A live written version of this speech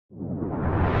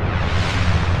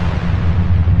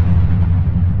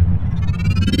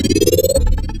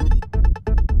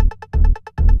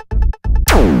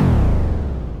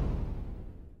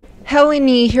Helen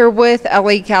here with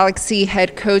LA Galaxy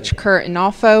head coach Curt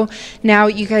Onalfo. Now,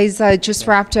 you guys just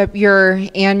wrapped up your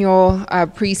annual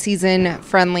preseason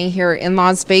friendly here in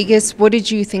Las Vegas. What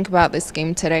did you think about this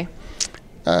game today?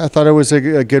 I thought it was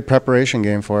a good preparation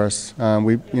game for us.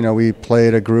 We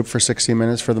played a group for 60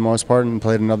 minutes for the most part, and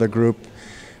played another group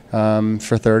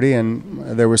for 30,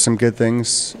 and there were some good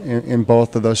things in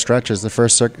both of those stretches. The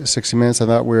first 60 minutes, I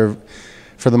thought we were,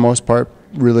 for the most part,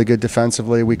 really good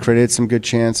defensively. We created some good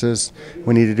chances.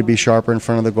 We needed to be sharper in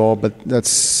front of the goal, but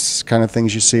that's kind of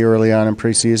things you see early on in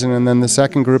preseason. And then the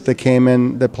second group that came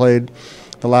in that played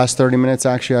the last 30 minutes,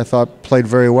 actually, I thought played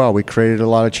very well. We created a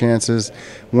lot of chances,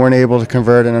 weren't able to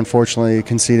convert, and unfortunately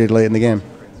conceded late in the game.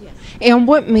 And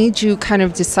what made you kind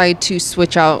of decide to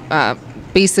switch out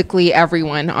basically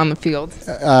everyone on the field?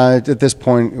 At this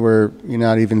point, you're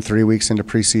not even 3 weeks into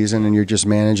preseason, and you're just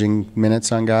managing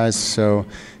minutes on guys, so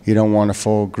you don't want a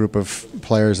full group of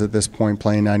players at this point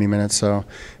playing 90 minutes. So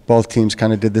both teams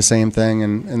kind of did the same thing,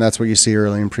 and that's what you see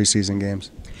early in preseason games.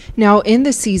 Now, in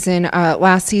the season,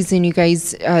 last season, you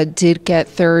guys did get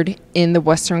third in the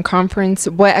Western Conference.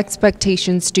 What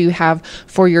expectations do you have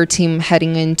for your team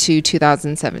heading into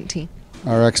 2017?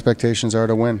 Our expectations are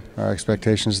to win. Our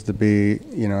expectations is to be,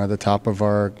 at the top of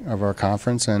our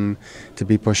conference and to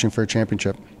be pushing for a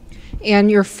championship.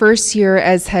 And your first year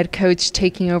as head coach,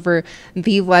 taking over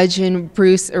the legend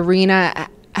Bruce Arena,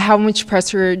 how much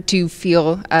pressure do you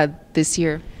feel this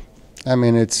year? I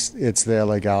mean, it's the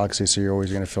LA Galaxy, so you're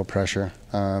always going to feel pressure.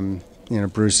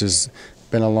 Bruce has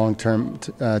been a long-term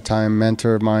time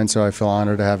mentor of mine, so I feel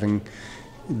honored to having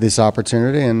this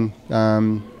opportunity. And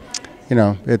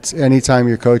it's anytime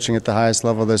you're coaching at the highest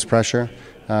level, there's pressure.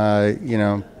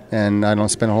 And I don't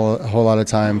spend a whole lot of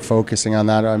time focusing on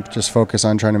that. I'm just focused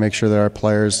on trying to make sure that our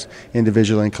players,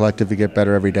 individually and collectively, get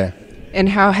better every day. And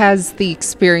how has the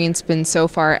experience been so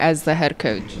far as the head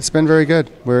coach? It's been very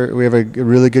good. We have a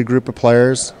really good group of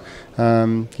players.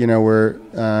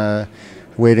 We're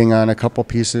waiting on a couple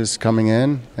pieces coming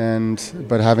in,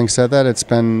 but having said that, it's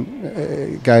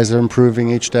been guys are improving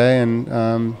each day, and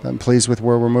I'm pleased with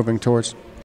where we're moving towards.